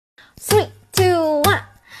3, 2,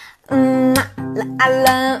 1， 啦啊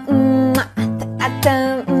啦，啊哒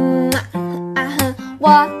啊哒，啊哼，我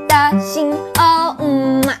的心哦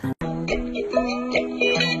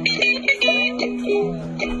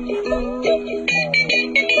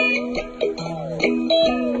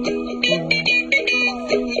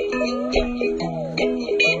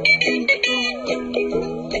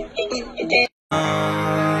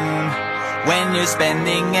，When you're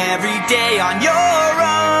spending every day on your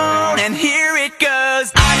own, and here it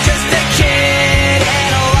goes. I'm just a kid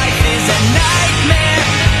and life is a nightmare.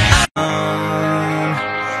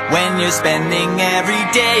 When you're spending every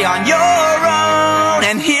day on your own,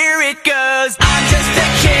 and here it goes. I'm just a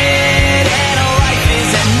kid and life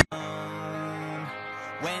is a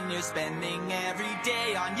When you're spending every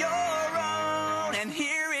day on your own, and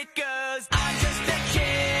here it goes. I'm just a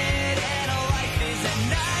kid and life is a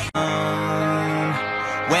nightmare.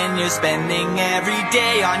 When you're spending every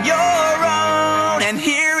day on your own, and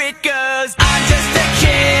here it goes. I'm just a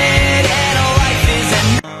kid and life is a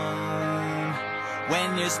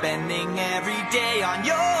When you're spending every day on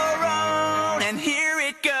your own, and here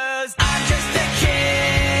it goes. I'm just a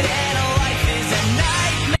kid and life is a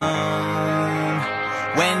nightmare.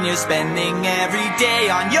 When you're spending every day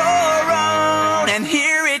on your own, and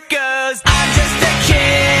here it goes. I'm just a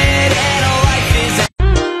kid and life is a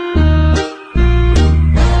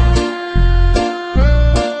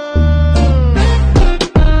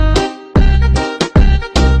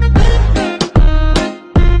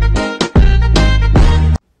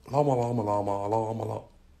Llama.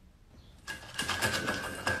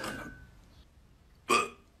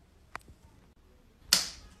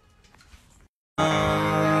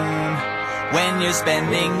 When you're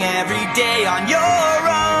spending every day on your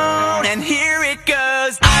own, and here it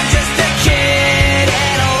goes. I'm just a kid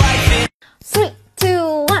and life is 3,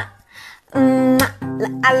 2, 1， 啦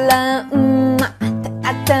啊啦，啊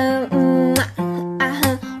哒啊哒，啊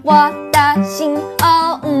哼，我的心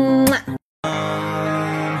哦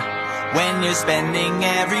，When you're spending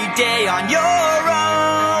every day on your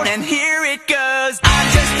own, and here it goes. I'm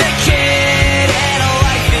just a kid and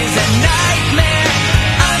life is a nightmare.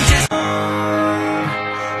 I'm just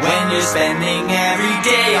When you're spending every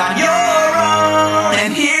day on your own,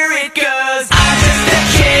 and here it goes. I'm just a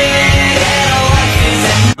kid and life is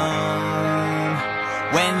a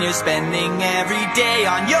When you're spending every day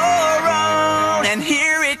on your own, and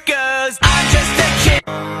here it goes. I'm just a kid.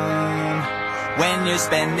 When you're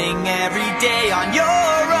spending every day on your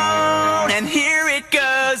own, and here it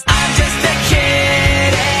goes. I'm just a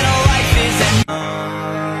kid and life is a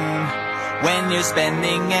When you're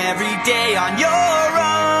spending every day on your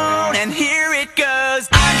own, and here it goes.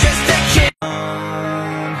 I'm just a kid.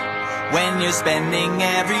 When you're spending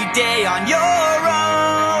every day on your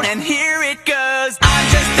own, and here it goes. I'm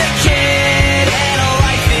just a kid and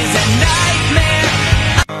life is a nightmare.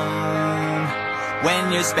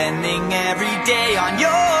 When you're spending every day on your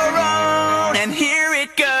own, and here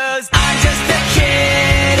it goes. I'm just a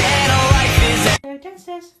kid and life is a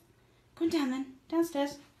Downstairs. Come down then.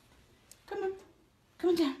 Downstairs. Come on. Come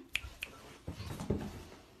on down.